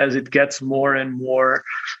as it gets more and more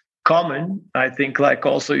common, I think like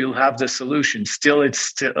also you'll have the solution. Still, it's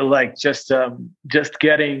still like just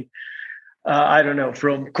getting I don't know,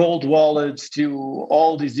 from cold wallets to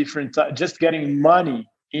all these different just getting money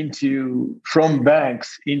from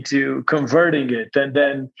banks into converting it, and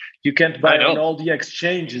then you can't buy on all the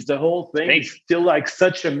exchanges. The whole thing is still like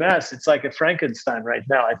such a mess. It's like a Frankenstein right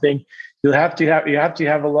now. I think you have to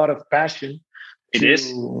have a lot of passion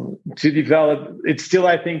to develop. It's still,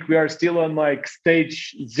 I think we are still on like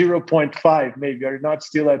stage 0.5, maybe, or not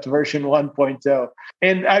still at version 1.0.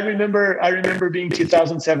 And I remember being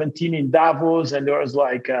 2017 in Davos, and there was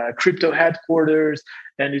like crypto headquarters,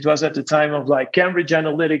 and it was at the time of like Cambridge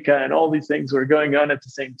Analytica, and all these things were going on at the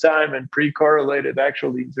same time and pre-correlated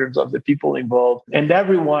actually in terms of the people involved. And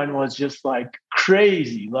everyone was just like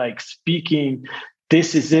crazy, like speaking,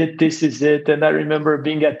 this is it. And I remember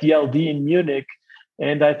being at the LD in Munich,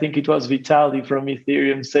 and I think it was Vitaly from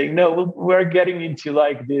Ethereum saying, no, we're getting into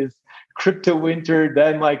like this crypto winter,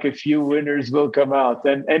 then like a few winners will come out.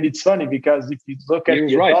 And it's funny because if you look at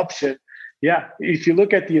adoption, if you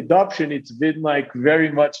look at the adoption, it's been like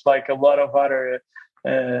very much like a lot of other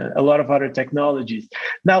technologies.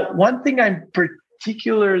 Now, one thing I'm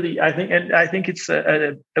particularly, I think it's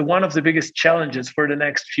one of the biggest challenges for the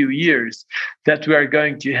next few years that we are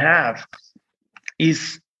going to have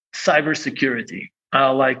is cybersecurity.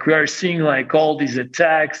 Like we are seeing like all these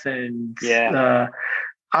attacks, and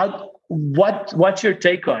what's your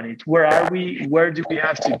take on it? Where are we? Where do we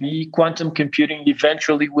have to be? Quantum computing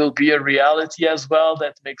eventually will be a reality as well.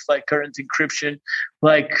 That makes like current encryption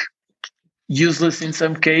like useless in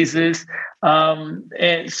some cases.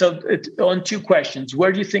 And so on two questions: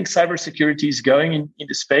 where do you think cybersecurity is going in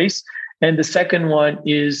the space? And the second one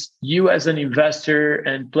is, you as an investor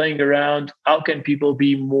and playing around, how can people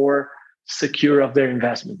be more secure of their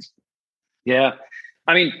investments? Yeah,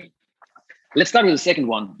 I mean, let's start with the second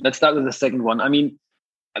one. I mean,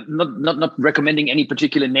 not recommending any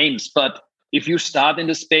particular names, but if you start in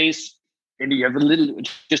the space and you have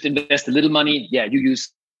just invest a little money, you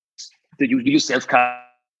use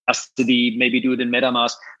self-custody, maybe do it in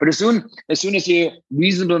MetaMask. But as soon as you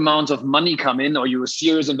reasonable amounts of money come in, or you're a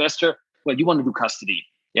serious investor, well, you want to do custody.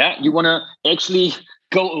 Yeah, you want to actually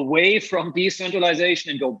go away from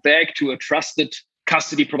decentralization and go back to a trusted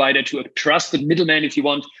custody provider, to a trusted middleman, if you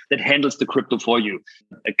want, that handles the crypto for you.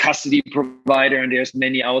 A custody provider, and there's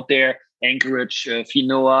many out there, Anchorage,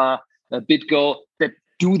 Finoa, BitGo, that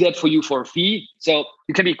do that for you for a fee. So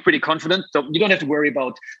you can be pretty confident. So you don't have to worry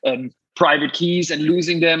about private keys and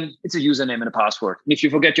losing them. It's a username and a password. And if you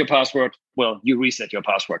forget your password, well, you reset your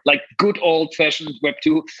password, like good old fashioned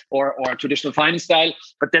Web2 or traditional finance style.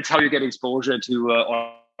 But that's how you get exposure to,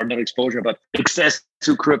 or not exposure, but access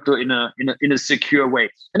to crypto in a secure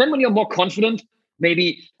way. And then when you're more confident,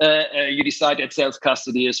 maybe you decide that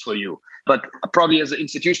self-custody is for you. But probably as an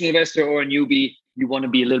institutional investor or a newbie, you want to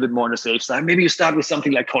be a little bit more on the safe side. Maybe you start with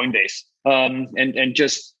something like Coinbase, and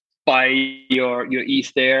just buy your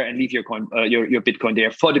ETH there and leave your Bitcoin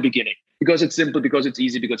there for the beginning, because it's simple, because it's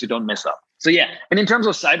easy, because you don't mess up. So yeah. And in terms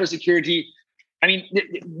of cybersecurity, I mean,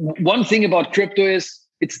 one thing about crypto is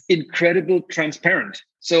it's incredibly transparent.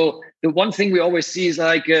 So the one thing we always see is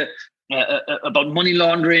like about money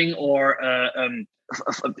laundering or a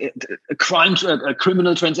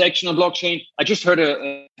criminal transaction on blockchain. I just heard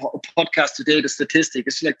a podcast today. The statistic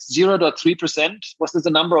is like 0.3%. Was this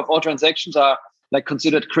the number of all transactions are like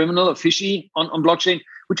considered criminal or fishy on blockchain,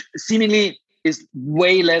 which seemingly is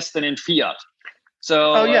way less than in fiat.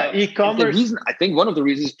 So e-commerce. I think one of the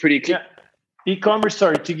reasons is pretty clear. Yeah. E-commerce,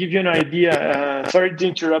 sorry, to give you an idea, sorry to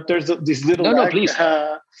interrupt, there's this little No, please.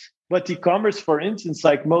 But e-commerce, for instance,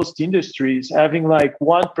 like most industries, having like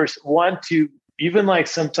 1% to even like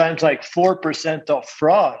sometimes like 4% of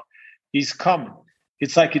fraud is common.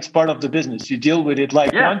 It's like it's part of the business. You deal with it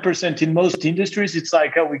like 1% in most industries. It's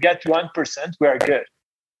like, we get to 1%, we are good.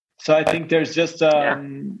 So I think there's just,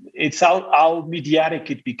 it's how mediatic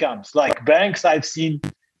it becomes. Like banks, I've seen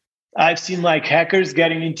like hackers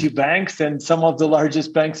getting into banks and some of the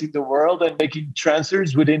largest banks in the world and making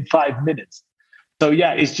transfers within 5 minutes. So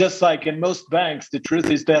yeah, it's just like in most banks, the truth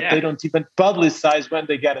is that they don't even publicize when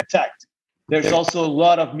they get attacked. There's also a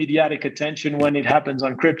lot of mediatic attention when it happens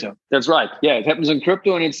on crypto. That's right. Yeah, it happens on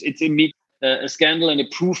crypto, and it's a scandal and a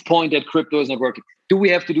proof point that crypto is not working. Do we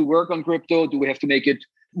have to do work on crypto? Do we have to make it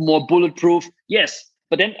more bulletproof? Yes.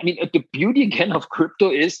 But then, I mean, the beauty again of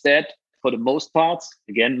crypto is that for the most parts,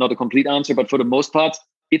 again, not a complete answer, but for the most part,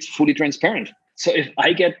 it's fully transparent. So if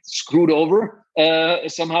I get screwed over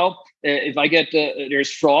somehow, if I get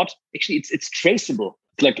there's fraud, actually it's traceable.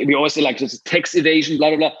 Like we always say, like there's tax evasion, blah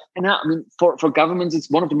blah blah. And now, I mean, for governments, it's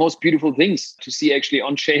one of the most beautiful things to see actually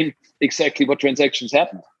on chain exactly what transactions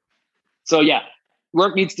happen. So yeah,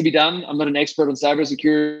 work needs to be done. I'm not an expert on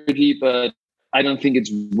cybersecurity, but I don't think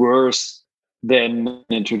it's worse than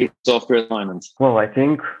in traditional software environments. Well, I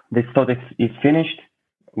think this thought is finished.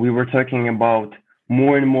 We were talking about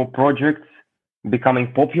more and more projects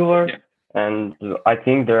becoming popular, and I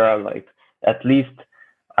think there are like at least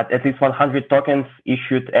 100 tokens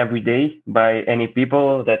issued every day by any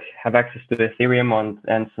people that have access to Ethereum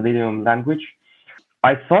and Solidum language.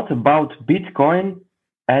 I thought about Bitcoin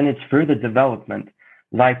and its further development.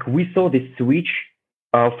 Like we saw this switch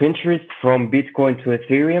of interest from Bitcoin to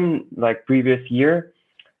Ethereum like previous year.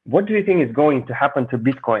 What do you think is going to happen to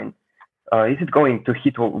Bitcoin? Is it going to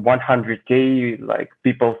hit 100K like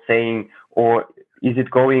people saying, or is it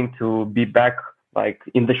going to be back like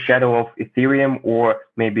in the shadow of Ethereum or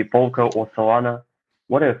maybe Polka or Solana?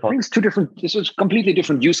 What are your thoughts? I think this is completely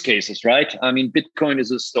different use cases, right? I mean, Bitcoin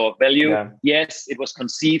is a store of value. Yeah. Yes, it was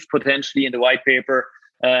conceived potentially in the white paper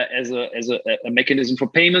as a mechanism for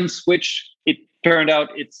payments, which it turned out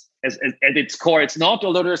it's at its core it's not.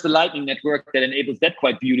 Although there's the Lightning Network that enables that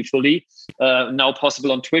quite beautifully. Now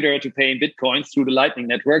possible on Twitter to pay in Bitcoin through the Lightning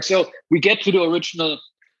Network. So we get to the original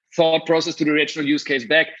thought process, to the original use case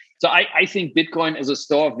back. So I think Bitcoin as a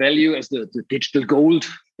store of value, as the digital gold,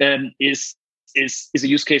 is a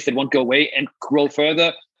use case that won't go away and grow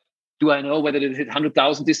further. Do I know whether it hit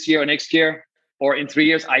 100,000 this year or next year or in 3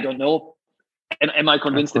 years? I don't know. And am I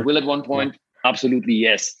convinced it will at one point? Yeah. Absolutely,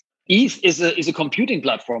 yes. ETH is a computing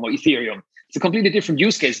platform, or Ethereum. It's a completely different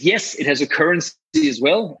use case. Yes, it has a currency as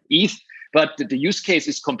well, ETH, but the use case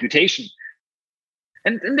is computation.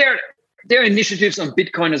 And there are initiatives on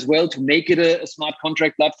Bitcoin as well to make it a smart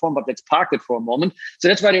contract platform, but let's park it for a moment. So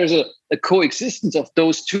that's why there's a coexistence of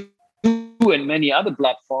those two and many other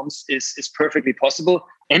platforms is perfectly possible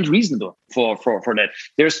and reasonable for that.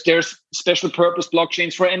 There's special purpose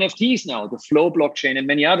blockchains for NFTs now, the Flow blockchain and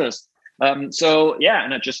many others. So yeah,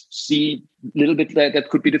 and I just see a little bit that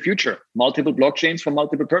could be the future. Multiple blockchains for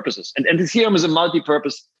multiple purposes. And Ethereum is a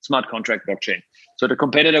multi-purpose smart contract blockchain. So the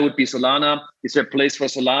competitor would be Solana. Is there a place for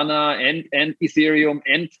Solana and Ethereum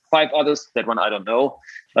and 5 others? That one I don't know.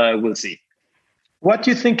 We'll see. What do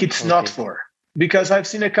you think it's not for? Because I've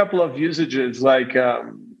seen a couple of usages. Like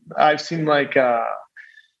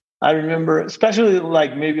I remember, especially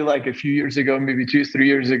maybe a few years ago, maybe 2-3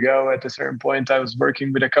 years ago, at a certain point, I was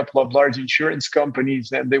working with a couple of large insurance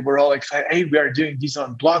companies, and they were all excited. Hey, we are doing this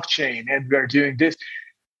on blockchain, and we are doing this.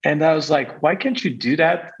 And I was like, why can't you do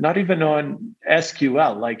that? Not even on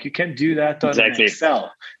SQL. Like you can do that on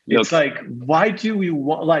Excel. It's like, why do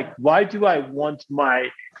I want my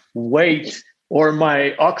weight or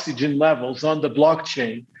my oxygen levels on the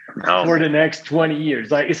blockchain for the next 20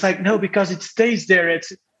 years? Like, it's like, no, because it stays there.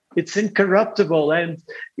 It's incorruptible, and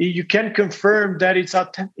you can confirm that it's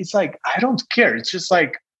authentic. It's like, I don't care. It's just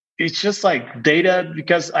like data,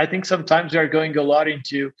 because I think sometimes we are going a lot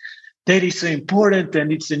into data is so important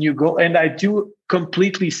and it's a new goal. And I do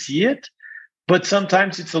completely see it, but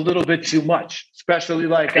sometimes it's a little bit too much,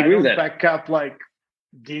 especially I don't back up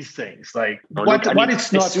these things. What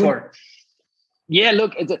it's not for. Yeah,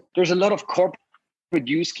 look, there's a lot of corporate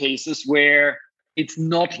use cases where it's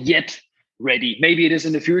not yet ready. Maybe it is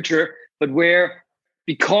in the future, but where,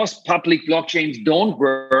 because public blockchains don't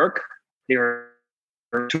work, they're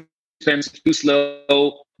too expensive, too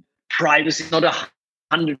slow, privacy is not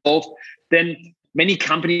 100 involved, then many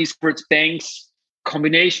companies, for its banks,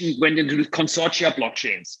 combination went into the consortia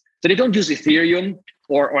blockchains. So they don't use Ethereum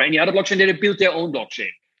or any other blockchain. They build their own blockchain,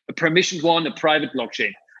 a permissioned one, a private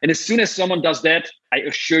blockchain. And as soon as someone does that, I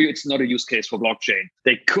assure you it's not a use case for blockchain.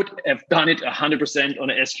 They could have done it 100% on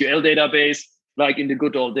an SQL database, like in the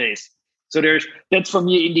good old days. So that's for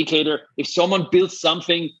me an indicator. If someone builds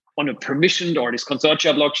something on a permissioned or this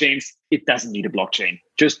consortia blockchains, it doesn't need a blockchain.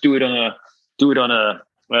 Just do it on a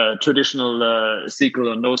traditional SQL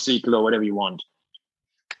or NoSQL or whatever you want.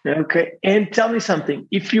 Okay, and tell me something.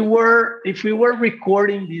 If we were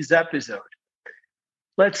recording this episode,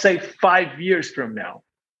 let's say 5 years from now,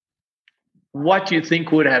 what do you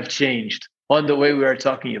think would have changed on the way we are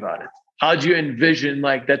talking about it? How do you envision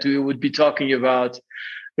that we would be talking about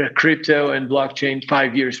crypto and blockchain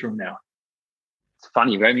 5 years from now? It's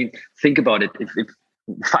funny, right? I mean, think about it. If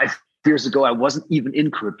 5 years ago I wasn't even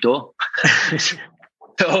in crypto, so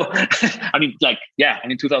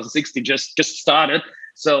 2016 just started.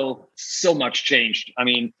 So much changed. I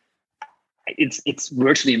mean, it's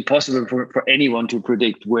virtually impossible for anyone to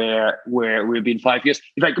predict where we'll be in 5 years.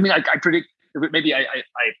 In fact, I predict, maybe I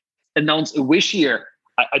announce a wish here.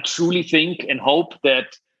 I truly think and hope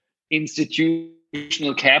that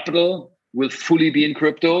institutional capital will fully be in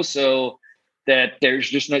crypto, so that there's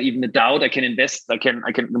just not even a doubt. I can invest.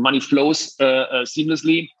 The money flows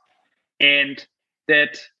seamlessly, and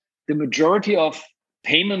that the majority of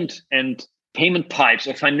payment pipes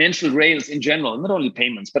or financial rails in general, not only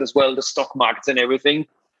payments, but as well the stock markets and everything,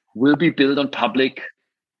 will be built on public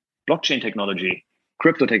blockchain technology,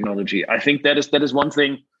 crypto technology. I think that is one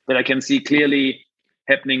thing that I can see clearly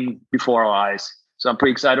happening before our eyes. So I'm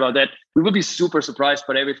pretty excited about that. We will be super surprised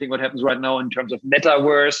by everything what happens right now in terms of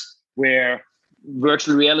metaverse, where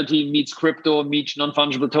virtual reality meets crypto, meets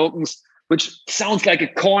non-fungible tokens, which sounds like a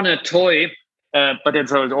corner toy, but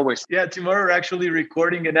that's how it always. Yeah, tomorrow we're actually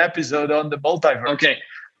recording an episode on the multiverse. Okay.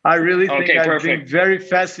 I really think I've perfect. been very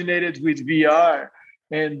fascinated with VR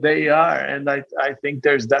and AR, and I think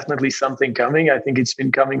there's definitely something coming. I think it's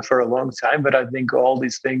been coming for a long time, but I think all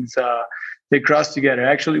these things, they cross together.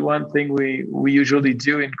 Actually, one thing we usually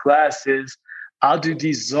do in class is, how do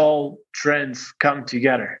these all trends come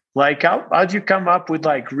together? Like, how do you come up with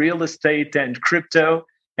like real estate and crypto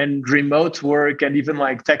and remote work and even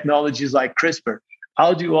like technologies like CRISPR?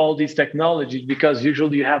 How do all these technologies, because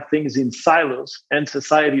usually you have things in silos and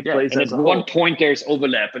society plays and as at a one whole. point there's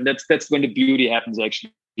overlap, and that's when the beauty happens,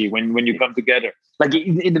 actually, when you come together. Like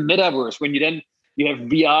in the metaverse, when you have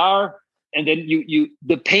VR, and then you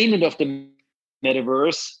the payment of the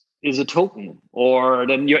metaverse is a token, or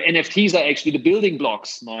then your NFTs are actually the building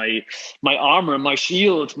blocks, my armor, my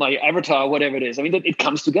shield, my avatar, whatever it is. I mean, it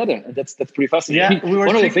comes together, and that's pretty fascinating. Yeah,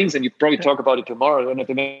 one of the things, and you probably talk about it tomorrow, I don't have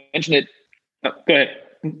to mention it. No, go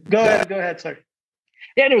ahead. Go ahead. Sorry.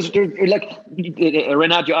 Yeah, there was like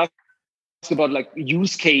Renat, you asked about like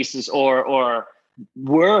use cases or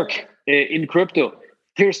work in crypto.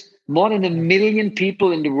 There's more than 1 million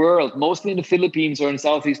people in the world, mostly in the Philippines or in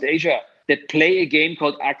Southeast Asia, that play a game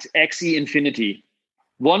called Axie Infinity.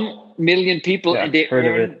 1 million people, and they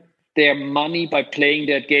earn their money by playing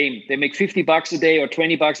that game. They make $50 a day or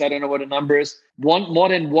 $20. I don't know what the number is. More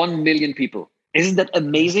than 1 million people. Isn't that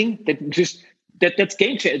amazing? That's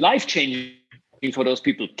life changing for those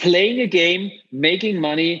people. Playing a game, making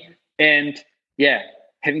money, and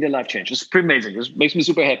having their life change. It's pretty amazing. It makes me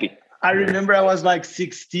super happy. I remember I was like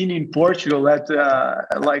 16 in Portugal at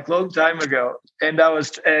like long time ago, and I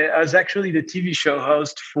was actually the TV show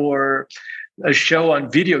host for a show on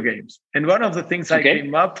video games. And one of the things I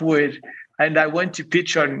came up with, and I went to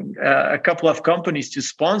pitch on a couple of companies to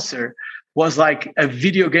sponsor, was like a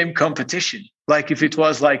video game competition. Like if it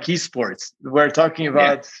was like esports, we're talking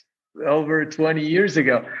about over 20 years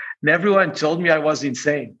ago, and everyone told me I was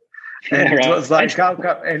insane. And it was like, how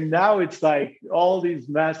come? And now it's like all these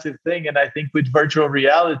massive thing. And I think with virtual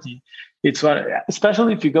reality, it's one,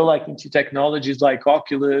 especially if you go like into technologies like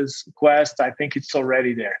Oculus Quest, I think it's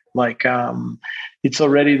already there. Like it's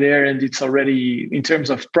already there, and it's already, in terms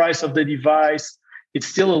of price of the device, it's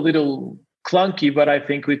still a little clunky, but I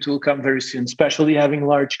think it will come very soon, especially having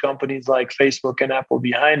large companies like Facebook and Apple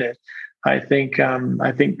behind it. I think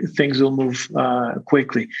things will move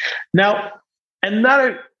quickly. Now,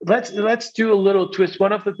 let's do a little twist.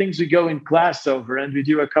 One of the things we go in class over, and we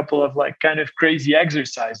do a couple of like kind of crazy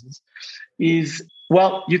exercises, is,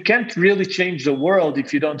 well, you can't really change the world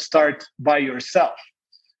if you don't start by yourself.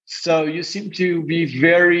 So you seem to be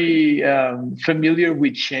very familiar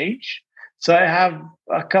with change. So I have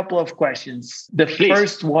a couple of questions. The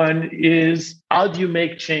first one is, how do you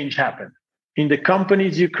make change happen? In the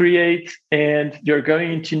companies you create and you're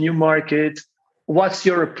going into new markets, what's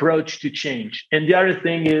your approach to change? And the other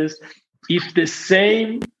thing is, if the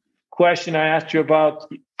same question I asked you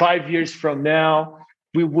about 5 years from now,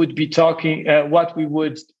 we would be talking, what we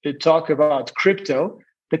would talk about crypto,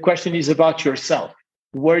 the question is about yourself.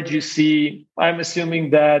 Where do you see? I'm assuming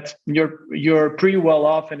that you're pretty well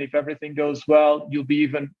off, and if everything goes well, you'll be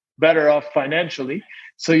even better off financially.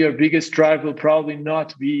 So your biggest drive will probably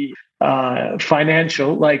not be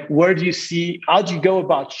financial. Like, where do you see? How do you go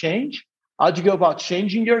about change? How do you go about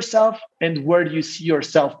changing yourself? And where do you see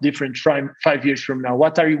yourself different from 5 years from now?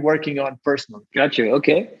 What are you working on personally? Got you.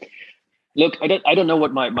 Okay. Look, I don't know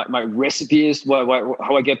what my recipe is,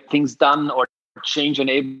 how I get things done or change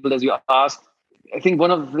enabled, as you asked. I think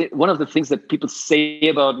one of the things that people say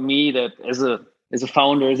about me, that as a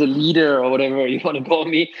founder, as a leader, or whatever you want to call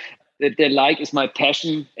me, that they like, is my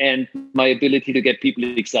passion and my ability to get people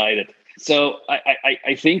excited. So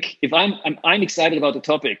I think if I'm excited about the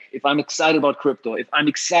topic, if I'm excited about crypto, if I'm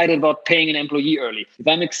excited about paying an employee early, if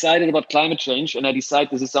I'm excited about climate change and I decide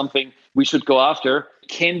this is something we should go after, it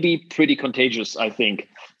can be pretty contagious, I think.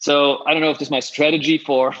 So I don't know if this is my strategy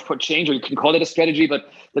for change, or you can call it a strategy,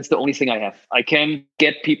 but that's the only thing I have. I can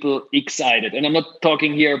get people excited. And I'm not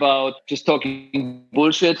talking here about just talking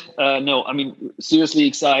bullshit. No, I mean, seriously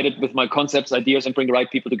excited with my concepts, ideas, and bring the right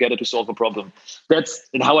people together to solve a problem.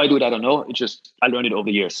 And how I do it, I don't know. It's just, I learned it over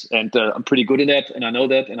the years, and I'm pretty good at that, and I know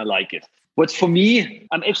that, and I like it. What's for me,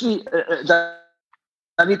 I'm actually,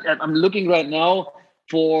 I'm looking right now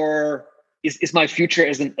for, is my future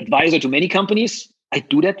as an advisor to many companies? I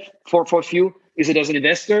do that for a few. Is it as an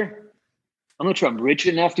investor? I'm not sure I'm rich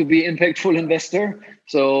enough to be an impactful investor.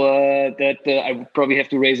 So I would probably have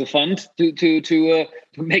to raise a fund to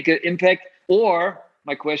make an impact. Or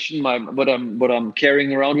my question, what I'm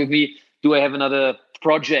carrying around with me, do I have another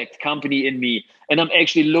project company in me? And I'm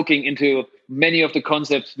actually looking into many of the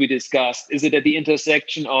concepts we discussed. Is it at the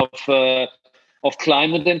intersection of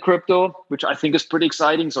climate and crypto, which I think is pretty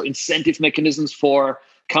exciting? So incentive mechanisms for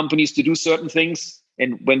companies to do certain things.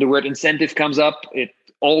 And when the word incentive comes up, it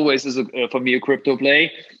always is, for me, a crypto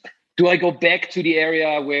play. Do I go back to the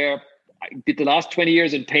area where I did the last 20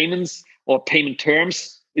 years in payments or payment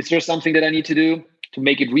terms? Is there something that I need to do to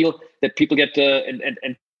make it real, that people get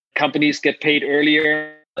and companies get paid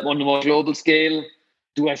earlier on a more global scale?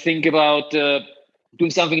 Do I think about doing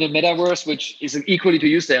something in the metaverse, which is equally to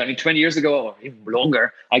use there? I mean, 20 years ago or even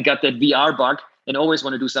longer, I got that VR bug and always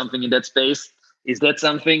want to do something in that space. Is that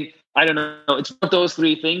something? I don't know. It's not those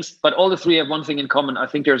three things, but all the three have one thing in common. I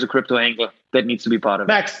think there's a crypto angle that needs to be part of it.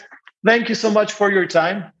 Max, thank you so much for your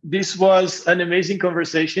time. This was an amazing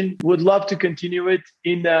conversation. Would love to continue it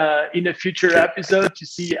in a future episode to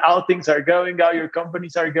see how things are going, how your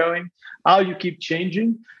companies are going, how you keep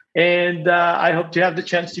changing. And I hope to have the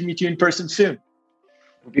chance to meet you in person soon. It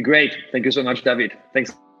would be great. Thank you so much, David.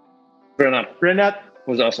 Thanks, Renat. Renat. It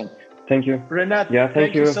was awesome. Thank you. Renat, yeah,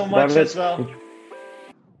 thank you so much David. as well.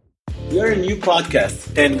 We are a new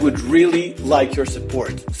podcast and would really like your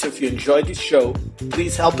support. So if you enjoyed this show,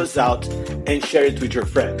 please help us out and share it with your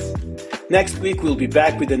friends. Next week, we'll be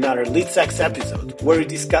back with another LeadSex episode where we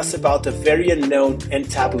discuss about a very unknown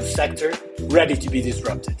and taboo sector ready to be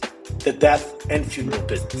disrupted, the death and funeral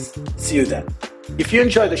business. See you then. If you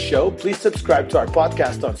enjoy the show, please subscribe to our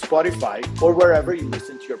podcast on Spotify or wherever you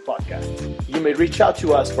listen to your podcast. You may reach out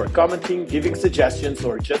to us for commenting, giving suggestions,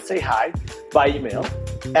 or just say hi by email,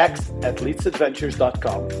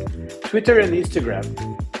 x@leadsadventures.com, Twitter and Instagram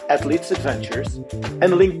 @LeadsAdventures,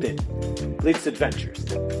 and LinkedIn,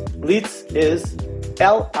 LeadsAdventures. Leads is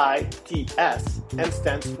LITS and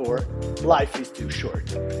stands for Life is Too Short.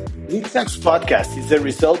 LeadSex podcast is a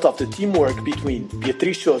result of the teamwork between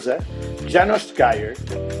Beatriz Souza, Janos Geyer,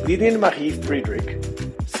 Lydian Marie Friedrich,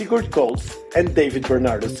 Sigurd Koltz, and David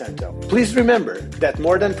Bernardo Santo. Please remember that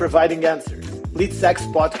more than providing answers, LeadSex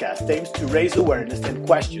podcast aims to raise awareness and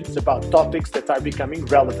questions about topics that are becoming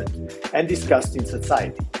relevant and discussed in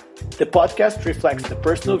society. The podcast reflects the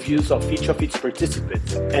personal views of each of its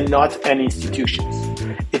participants and not any institutions.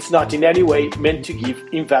 It's not in any way meant to give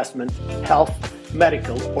investment, health,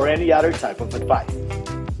 medical, or any other type of advice.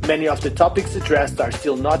 Many of the topics addressed are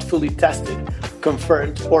still not fully tested,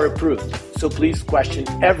 confirmed, or approved, so please question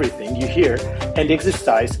everything you hear and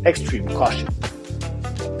exercise extreme caution.